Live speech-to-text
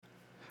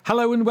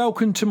Hello and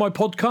welcome to my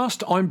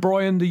podcast. I'm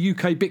Brian, the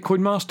UK Bitcoin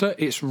Master.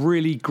 It's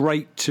really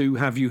great to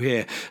have you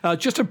here.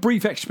 Just a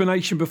brief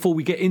explanation before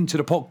we get into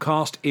the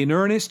podcast in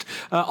earnest.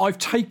 I've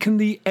taken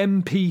the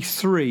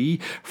MP3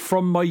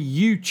 from my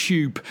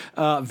YouTube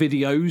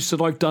videos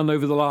that I've done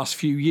over the last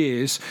few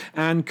years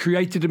and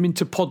created them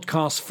into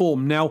podcast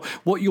form. Now,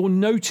 what you'll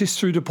notice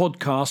through the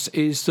podcast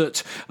is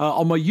that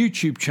on my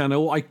YouTube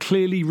channel, I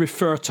clearly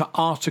refer to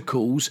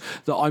articles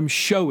that I'm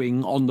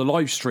showing on the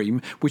live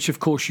stream, which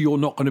of course you're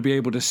not going to be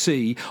able to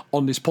see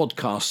on this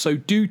podcast. So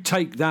do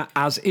take that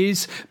as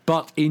is,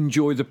 but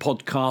enjoy the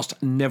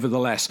podcast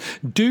nevertheless.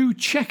 Do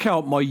check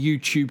out my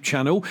YouTube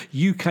channel,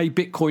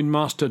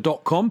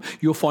 ukbitcoinmaster.com.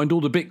 You'll find all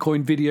the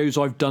Bitcoin videos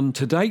I've done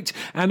to date,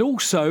 and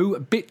also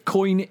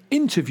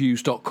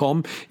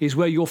bitcoininterviews.com is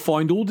where you'll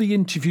find all the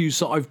interviews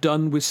that I've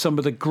done with some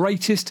of the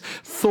greatest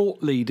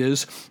thought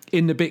leaders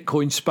in the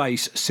Bitcoin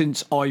space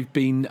since I've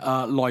been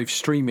live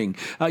streaming.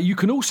 You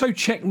can also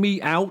check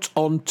me out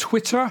on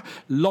Twitter,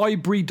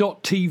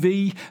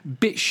 library.tv,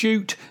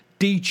 BitChute,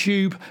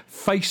 DTube,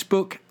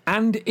 Facebook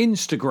and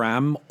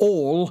Instagram,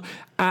 all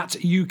at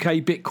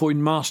UK Bitcoin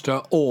Master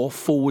or / UK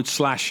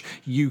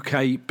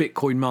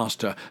Bitcoin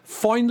Master.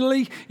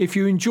 Finally, if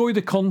you enjoy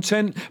the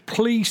content,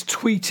 please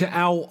tweet it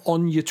out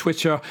on your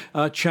Twitter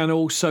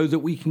channel so that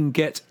we can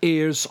get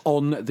ears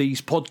on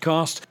these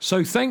podcasts.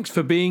 So thanks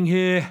for being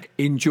here.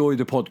 Enjoy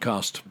the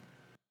podcast.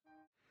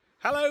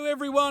 Hello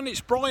everyone, it's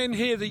Brian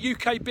here, the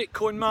UK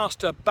Bitcoin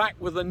Master, back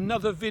with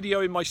another video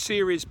in my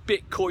series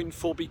Bitcoin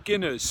for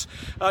Beginners.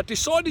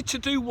 Decided to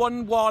do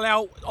one while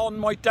out on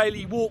my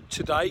daily walk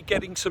today,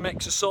 getting some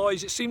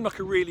exercise. It seemed like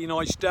a really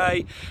nice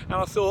day, and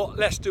I thought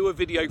let's do a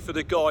video for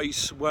the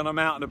guys when I'm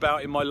out and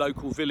about in my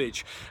local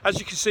village. As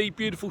you can see,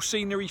 beautiful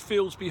scenery,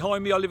 fields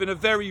behind me. I live in a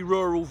very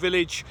rural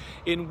village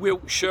in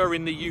Wiltshire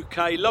in the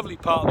UK, lovely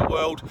part of the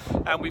world,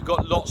 and we've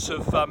got lots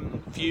of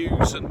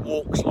views and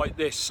walks like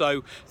this,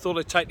 so thought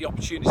I'd take the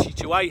opportunity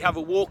to A, have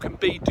a walk, and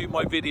B, do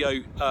my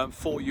video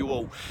for you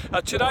all.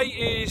 Today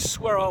is,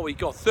 where are we?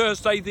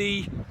 Thursday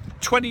the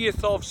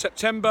 20th of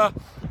September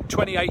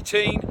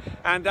 2018,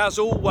 and as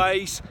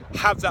always,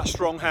 have that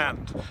strong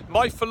hand.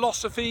 My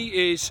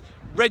philosophy is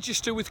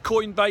register with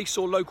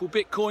Coinbase or local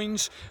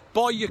Bitcoins,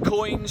 buy your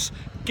coins,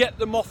 get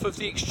them off of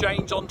the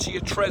exchange onto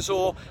your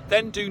Trezor,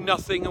 then do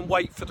nothing and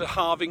wait for the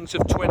halvings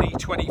of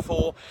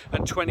 2024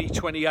 and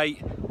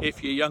 2028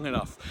 if you're young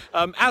enough.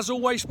 As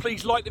always,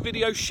 please like the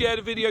video, share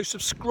the video,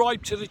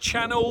 subscribe to the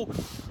channel,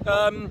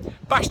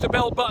 bash the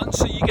bell button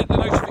so you get the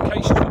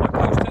notifications when I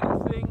post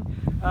anything.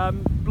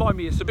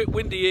 Blimey, it's a bit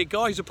windy here,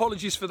 guys.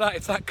 Apologies for that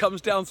if that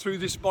comes down through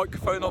this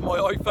microphone on my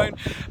iPhone.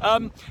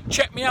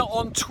 Check me out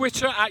on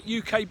Twitter at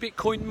UK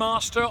Bitcoin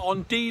Master,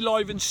 on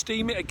DLive and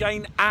Steemit,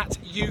 again at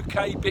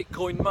UK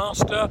Bitcoin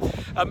Master.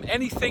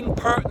 Anything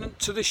pertinent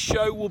to this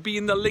show will be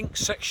in the link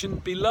section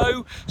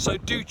below, so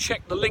do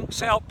check the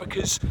links out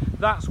because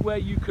that's where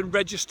you can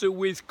register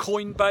with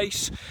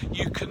Coinbase.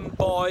 You can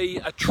buy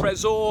a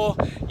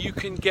Trezor, you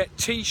can get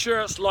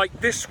t-shirts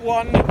like this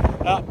one,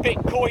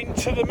 Bitcoin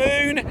to the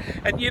moon,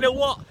 and you know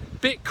what?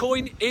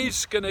 Bitcoin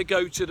is going to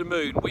go to the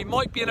moon. We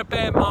might be in a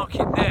bear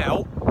market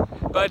now,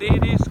 but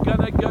it is going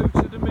to go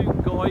to the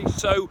moon, guys.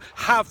 So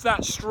have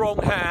that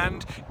strong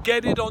hand,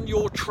 get it on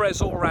your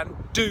Trezor and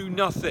do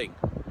nothing.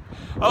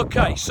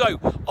 Okay,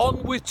 so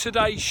on with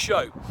today's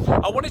show.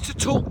 I wanted to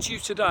talk to you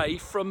today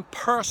from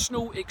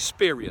personal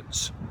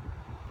experience.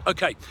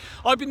 Okay,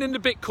 I've been in the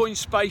Bitcoin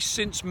space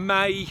since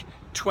May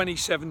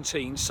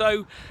 2017,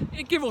 so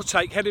give or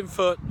take heading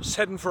for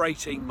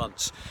 18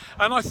 months,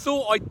 and I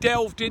thought I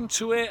delved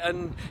into it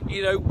and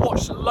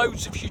watched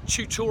loads of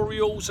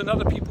tutorials and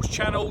other people's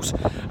channels,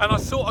 and I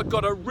thought I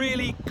got a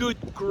really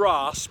good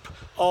grasp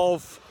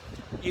of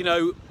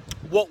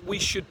what we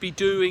should be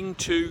doing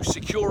to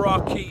secure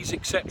our keys,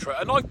 etc.,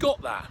 and I've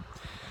got that.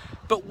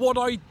 But what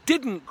I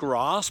didn't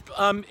grasp,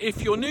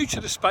 if you're new to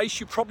the space,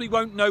 you probably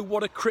won't know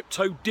what a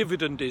crypto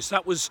dividend is.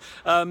 That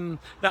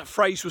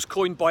phrase was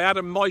coined by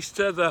Adam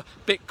Meister, the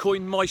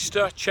Bitcoin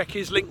Meister. Check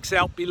his links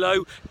out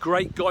below.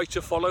 Great guy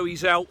to follow.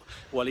 He's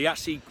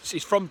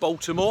from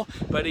Baltimore,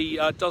 but he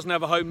doesn't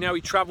have a home now.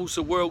 He travels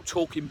the world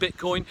talking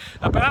Bitcoin.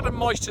 But Adam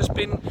Meister's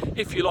been,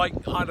 if you like,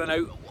 I don't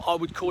know, I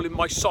would call him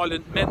my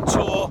silent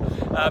mentor,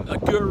 a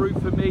guru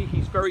for me.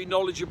 He's very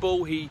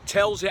knowledgeable. He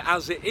tells it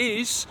as it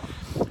is.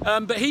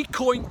 But he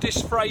coined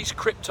this phrase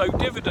crypto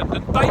dividend,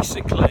 and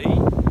basically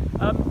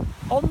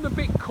on the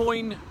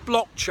Bitcoin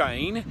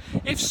blockchain,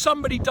 if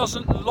somebody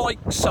doesn't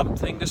like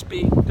something that's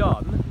being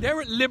done,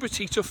 they're at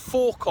liberty to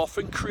fork off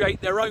and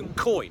create their own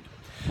coin.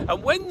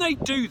 And when they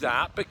do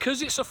that,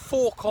 because it's a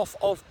fork off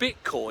of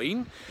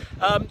Bitcoin,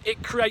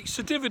 it creates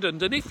a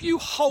dividend. And if you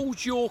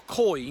hold your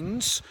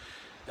coins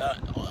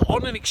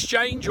on an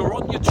exchange or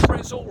on your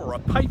Trezor or a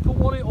paper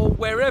wallet or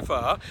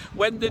wherever,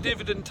 when the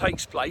dividend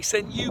takes place,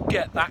 then you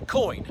get that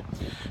coin.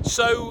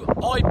 So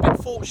I've been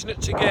fortunate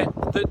to get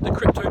the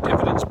crypto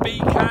dividends, B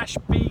Cash,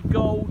 B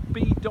Gold,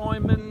 B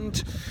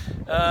Diamond,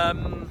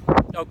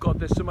 oh god,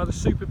 there's some other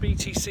Super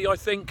BTC I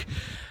think.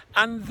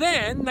 And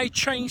then they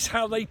changed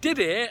how they did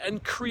it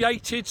and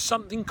created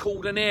something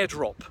called an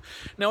airdrop.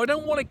 Now, I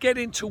don't want to get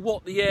into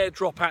what the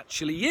airdrop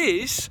actually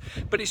is,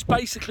 but it's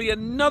basically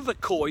another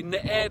coin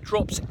that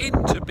airdrops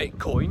into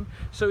Bitcoin.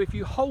 So if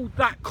you hold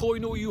that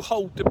coin or you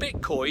hold the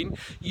Bitcoin,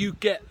 you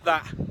get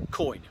that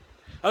coin.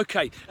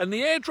 Okay, and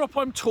the airdrop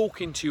I'm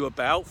talking to you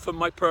about, from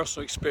my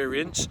personal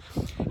experience,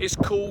 is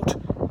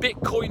called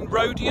Bitcoin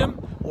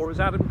Rhodium, or as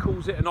Adam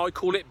calls it and I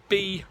call it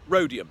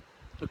B-Rhodium.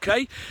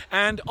 Okay,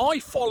 and I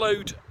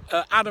followed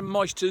Adam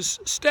Meister's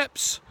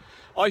steps.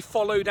 I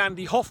followed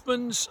Andy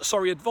Hoffman's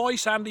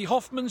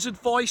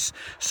advice,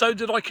 so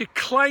that I could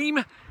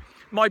claim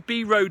my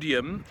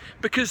B-Rhodium,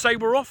 because they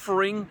were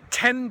offering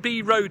 10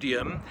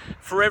 B-Rhodium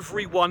for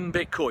every 1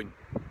 Bitcoin,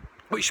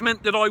 which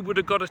meant that I would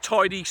have got a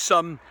tidy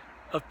sum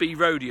of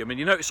B-Rhodium. And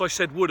you notice I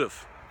said would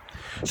have.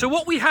 So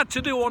what we had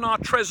to do on our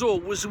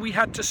Trezor was we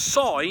had to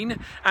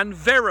sign and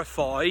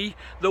verify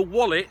the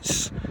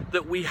wallets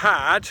that we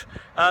had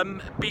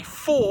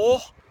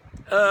before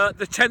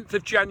the 10th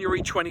of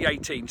January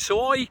 2018.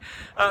 So I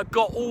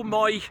got all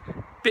my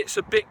bits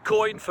of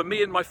Bitcoin for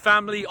me and my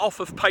family off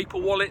of paper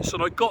wallets,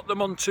 and I got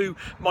them onto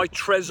my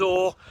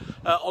Trezor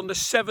on the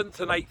 7th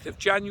and 8th of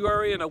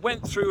January, and I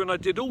went through and I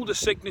did all the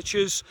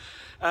signatures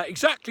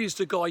exactly as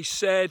the guy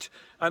said,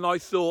 and I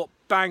thought,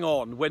 bang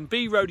on, when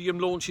B-Rhodium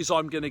launches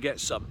I'm going to get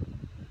some.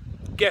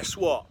 Guess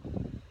what?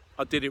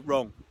 I did it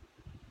wrong.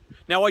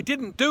 Now, I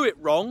didn't do it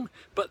wrong,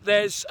 but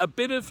there's a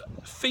bit of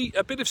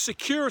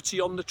security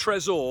on the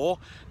Trezor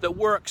that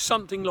works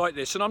something like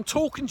this. And I'm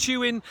talking to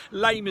you in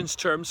layman's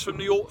terms for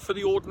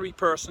the ordinary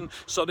person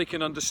so they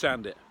can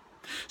understand it.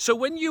 So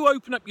when you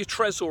open up your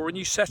Trezor and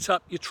you set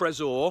up your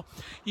Trezor,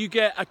 you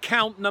get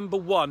account number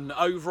 1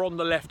 over on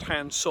the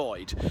left-hand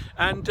side.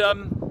 And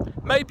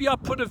maybe I'll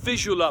put a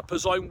visual up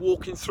as I'm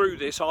walking through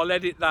this. I'll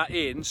edit that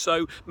in,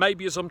 so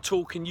maybe as I'm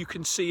talking you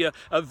can see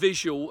a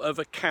visual of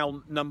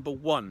account number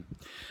 1.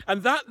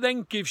 And that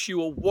then gives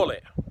you a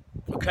wallet,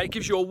 okay? It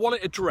gives you a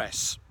wallet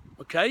address,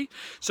 okay?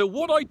 So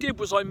what I did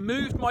was I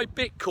moved my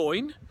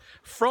Bitcoin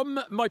from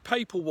my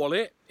paper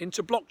wallet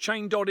into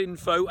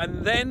blockchain.info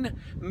and then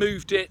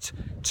moved it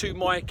to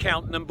my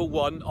account number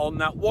 1 on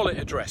that wallet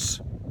address,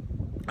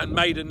 and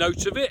made a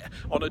note of it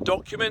on a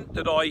document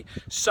that I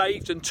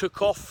saved and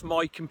took off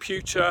my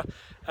computer,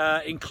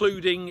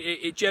 including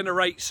it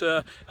generates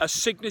a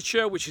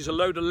signature, which is a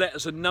load of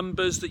letters and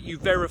numbers that you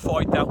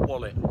verified that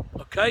wallet.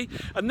 Okay,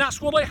 and that's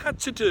what I had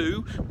to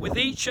do with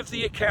each of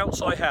the accounts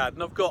I had,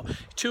 and I've got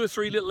 2 or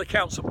 3 little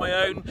accounts of my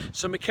own,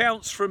 some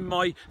accounts from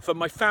my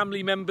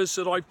family members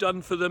that I've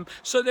done for them,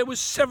 so there was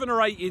 7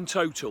 or 8 in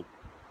total.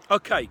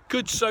 Okay,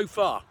 good so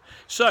far.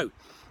 So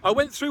I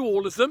went through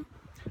all of them,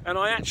 and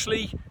I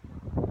actually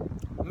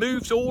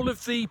moved all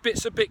of the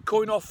bits of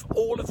Bitcoin off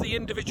all of the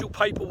individual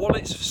paper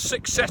wallets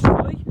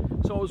successfully.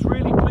 So I was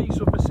really pleased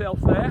with myself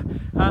there,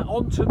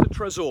 onto the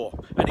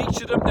Trezor. And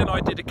each of them, then I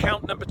did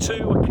account number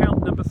 2,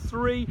 account number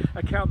 3,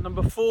 account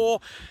number 4.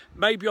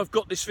 Maybe I've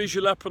got this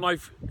visual up and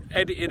I've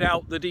edited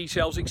out the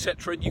details,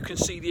 etc. And you can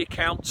see the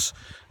accounts.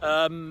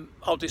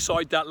 I'll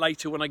decide that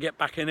later when I get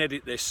back and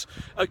edit this.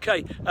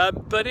 Okay,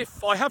 but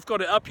if I have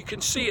got it up, you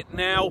can see it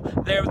now.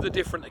 There are the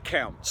different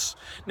accounts.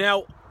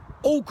 Now,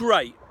 all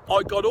great.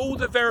 I got all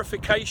the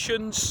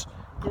verifications,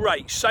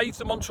 great. Saved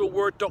them onto a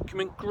Word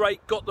document,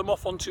 great. Got them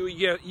off onto a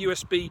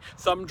USB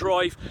thumb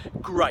drive,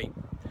 great.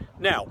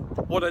 Now,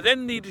 what I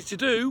then needed to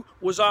do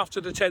was,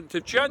 after the 10th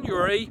of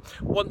January,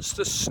 once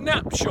the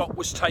snapshot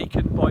was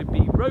taken by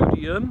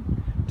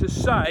B-Rhodium, to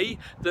say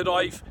that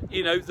I've,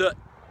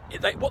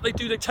 what they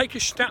do, they take a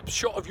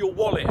snapshot of your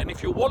wallet, and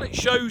if your wallet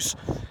shows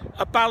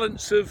a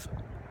balance of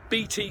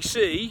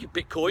BTC,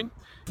 Bitcoin,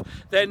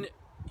 then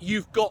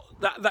you've got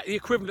that the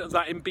equivalent of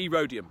that in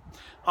B-Rhodium.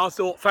 I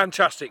thought,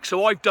 fantastic,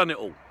 so I've done it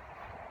all.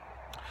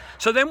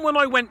 So then when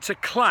I went to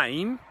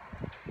claim,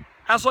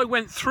 as I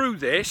went through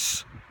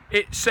this,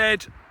 it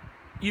said,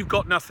 you've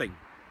got nothing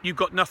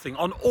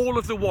on all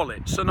of the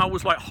wallets. And I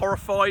was like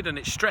horrified, and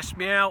it stressed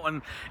me out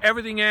and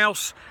everything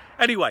else.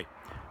 Anyway,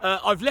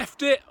 I've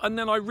left it, and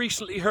then I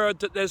recently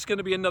heard that there's going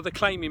to be another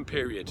claiming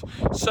period.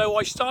 So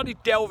I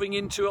started delving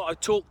into it. I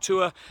talked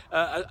to a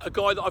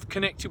guy that I've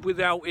connected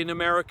with out in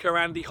America,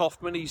 Andy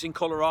Hoffman. He's in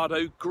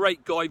Colorado.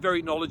 Great guy,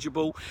 very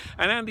knowledgeable.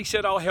 And Andy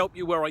said, I'll help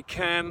you where I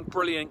can.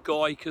 Brilliant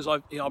guy, because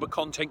I'm a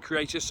content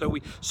creator, so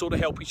we sort of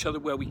help each other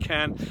where we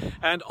can.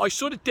 And I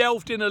sort of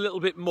delved in a little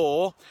bit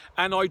more,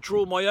 and I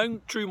drew my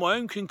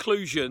own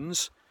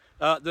conclusions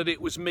that it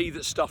was me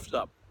that stuffed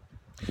up.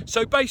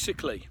 So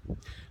basically,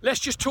 let's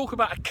just talk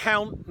about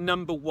account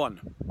number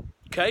 1.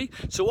 Okay,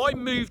 so I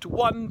moved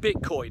 1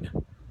 Bitcoin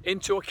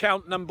into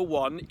account number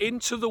 1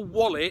 into the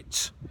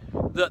wallet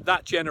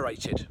that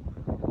generated,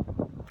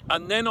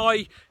 and then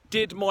I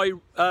did my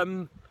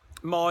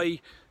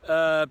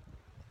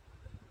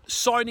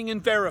signing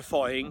and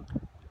verifying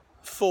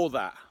for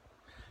that.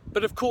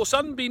 But of course,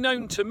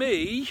 unbeknown to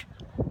me,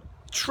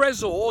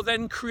 Trezor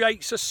then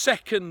creates a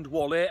second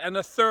wallet and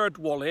a third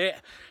wallet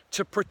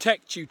to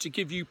protect you, to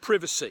give you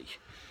privacy.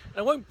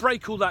 I won't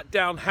break all that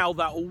down how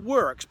that all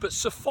works, but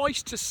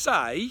suffice to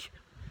say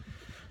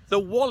the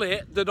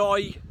wallet that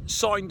I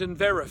signed and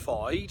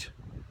verified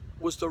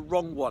was the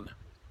wrong one.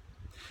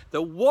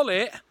 The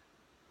wallet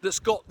that's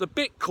got the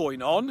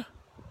Bitcoin on,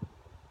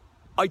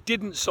 I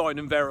didn't sign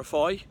and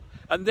verify,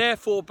 and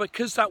therefore,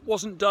 because that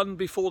wasn't done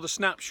before the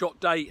snapshot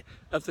date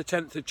of the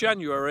 10th of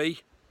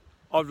January,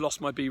 I've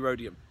lost my B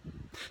rhodium.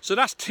 So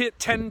that's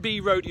 10 B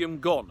rhodium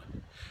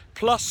gone,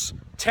 plus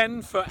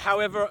 10 for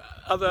however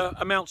other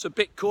amounts of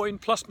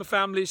Bitcoin, plus my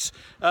family's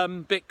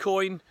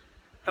Bitcoin.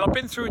 And I've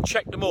been through and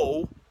checked them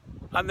all,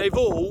 and they've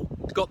all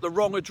got the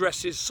wrong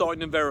addresses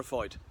signed and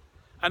verified.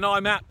 And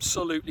I'm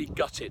absolutely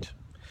gutted.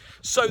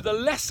 So the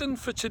lesson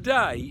for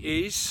today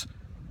is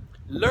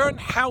learn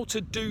how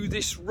to do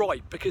this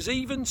right, because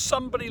even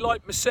somebody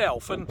like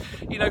myself, and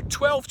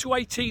 12 to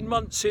 18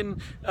 months in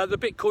the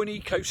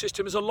Bitcoin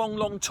ecosystem is a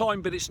long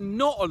time, but it's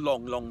not a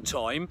long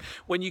time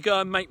when you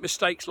go and make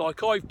mistakes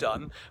like I've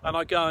done and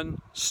I go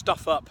and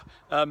stuff up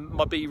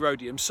my B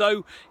rhodium.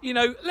 So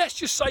let's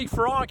just say,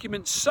 for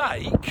argument's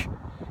sake,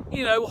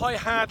 I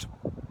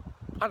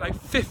had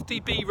 50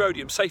 B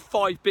rhodium, say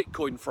 5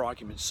 Bitcoin for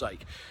argument's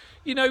sake.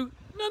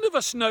 None of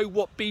us know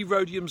what B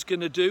rhodium's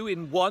going to do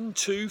in 1,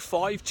 2,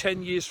 5,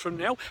 10 years from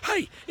now.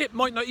 Hey, it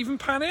might not even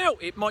pan out.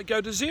 It might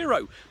go to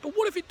zero. But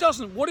what if it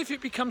doesn't? What if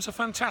it becomes a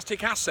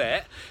fantastic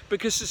asset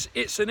because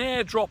it's an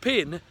airdrop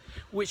in,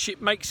 which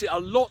it makes it a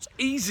lot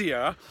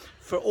easier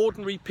for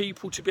ordinary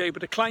people to be able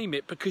to claim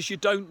it, because you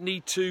don't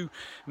need to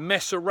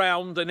mess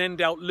around and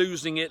end out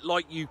losing it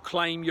like you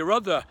claim your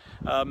other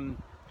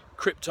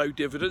crypto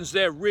dividends.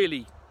 They're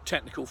really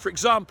technical. For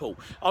example,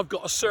 I've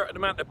got a certain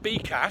amount of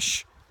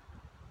Bcash.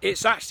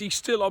 It's actually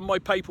still on my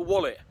paper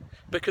wallet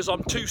because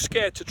I'm too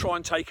scared to try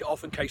and take it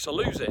off in case I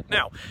lose it.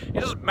 Now, it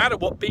doesn't matter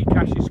what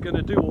Bcash is going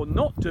to do or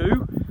not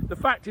do. The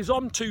fact is,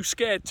 I'm too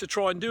scared to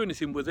try and do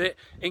anything with it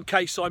in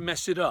case I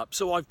mess it up.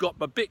 So I've got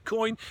my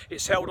Bitcoin,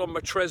 it's held on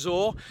my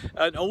Trezor,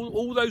 and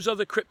all those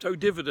other crypto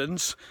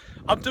dividends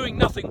I'm doing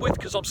nothing with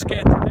because I'm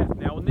scared to death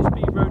now, and this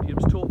B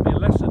rhodium's taught me a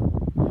lesson.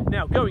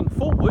 Now, going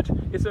forward,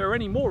 if there are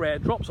any more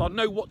airdrops, I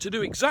know what to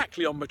do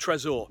exactly on my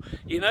Trezor,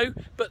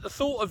 but the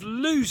thought of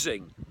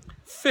losing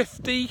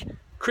 50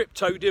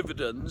 crypto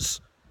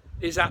dividends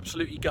is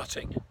absolutely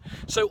gutting.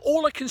 So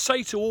all I can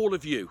say to all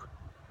of you,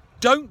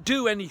 don't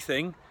do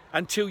anything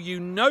until you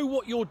know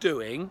what you're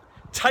doing.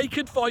 Take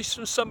advice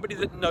from somebody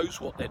that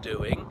knows what they're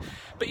doing.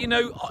 But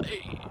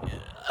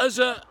as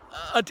a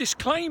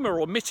disclaimer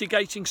or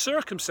mitigating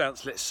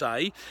circumstance, let's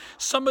say,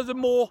 some of the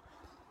more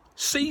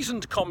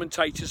seasoned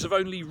commentators have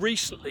only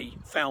recently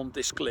found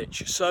this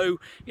glitch. So,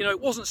 it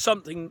wasn't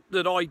something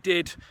that I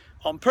did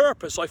on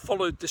purpose. I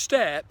followed the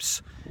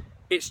steps.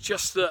 It's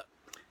just that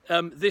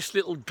this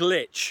little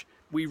glitch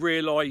we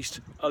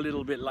realised a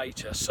little bit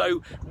later.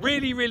 So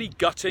really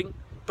gutting,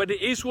 but it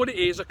is what it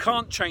is. I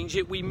can't change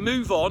it. We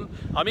move on.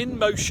 I'm in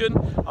motion.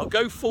 I'll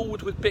go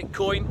forward with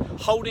Bitcoin,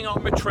 holding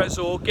up my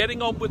Trezor,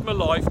 getting on with my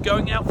life,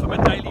 going out for my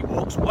daily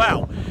walks.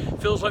 Wow,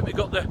 feels like we've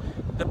got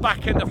the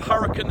back end of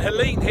Hurricane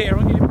Helene here.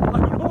 I'm getting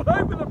blown all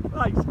over the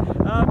place.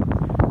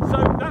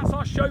 So that's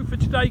our show for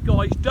today,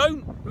 guys.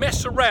 Don't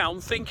mess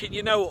around thinking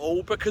you know it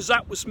all, because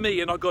that was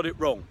me and I got it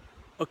wrong.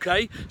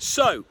 Okay,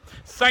 so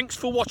thanks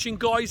for watching,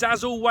 guys.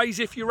 As always,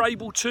 if you're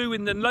able to,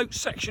 in the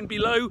notes section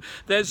below,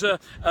 there's a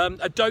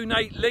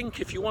donate link.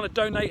 If you want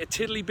to donate a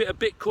tiddly bit of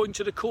Bitcoin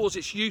to the cause,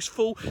 it's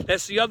useful.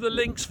 There's the other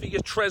links for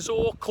your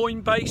Trezor,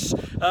 Coinbase.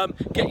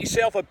 Get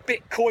yourself a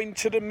Bitcoin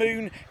to the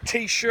moon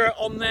t-shirt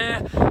on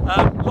there.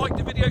 Like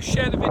the video,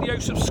 share the video,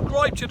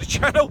 subscribe to the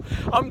channel.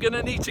 I'm going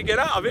to need to get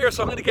out of here,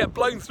 so I'm going to get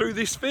blown through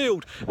this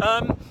field.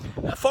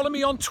 Follow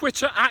me on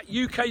Twitter at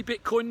UK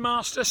Bitcoin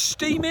Master.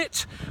 Steam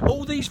it.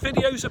 All these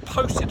videos are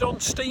posted on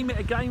Steam It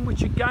again,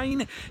 which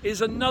again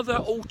is another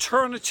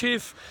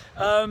alternative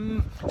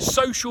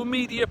social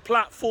media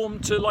platform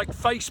to like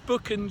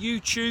Facebook and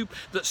YouTube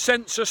that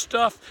censor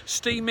stuff.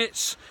 Steam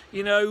It's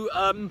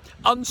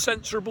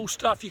uncensorable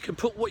stuff. You can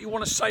put what you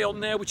want to say on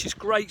there, which is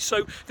great.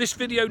 So this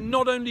video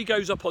not only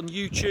goes up on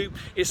YouTube,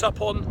 it's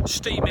up on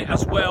Steam It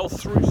as well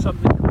through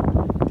something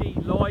called D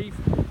Live.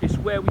 It's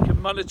where we can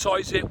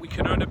monetize it. We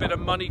can earn a bit of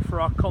money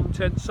for our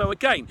content. So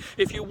again,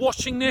 if you're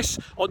watching this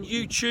on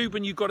YouTube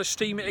and you've got a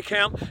Steam It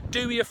account,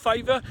 do me a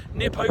favor,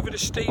 nip over to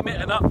Steam It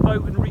and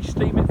upvote and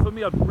re-Steam it for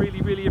me. I'd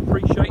really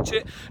appreciate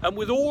it. And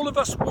with all of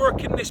us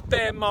working this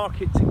bear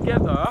market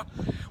together,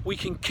 we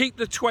can keep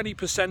the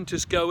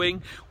 20%ers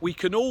going. We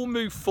can all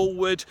move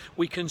forward.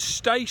 We can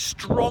stay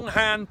strong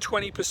hand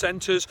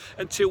 20%ers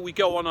until we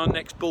go on our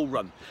next bull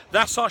run.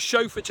 That's our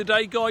show for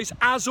today, guys.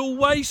 As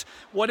always,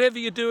 whatever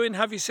you're doing,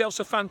 have yourselves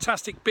a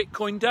fantastic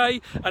Bitcoin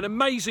day, an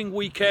amazing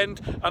weekend,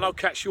 and I'll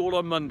catch you all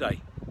on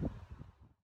Monday.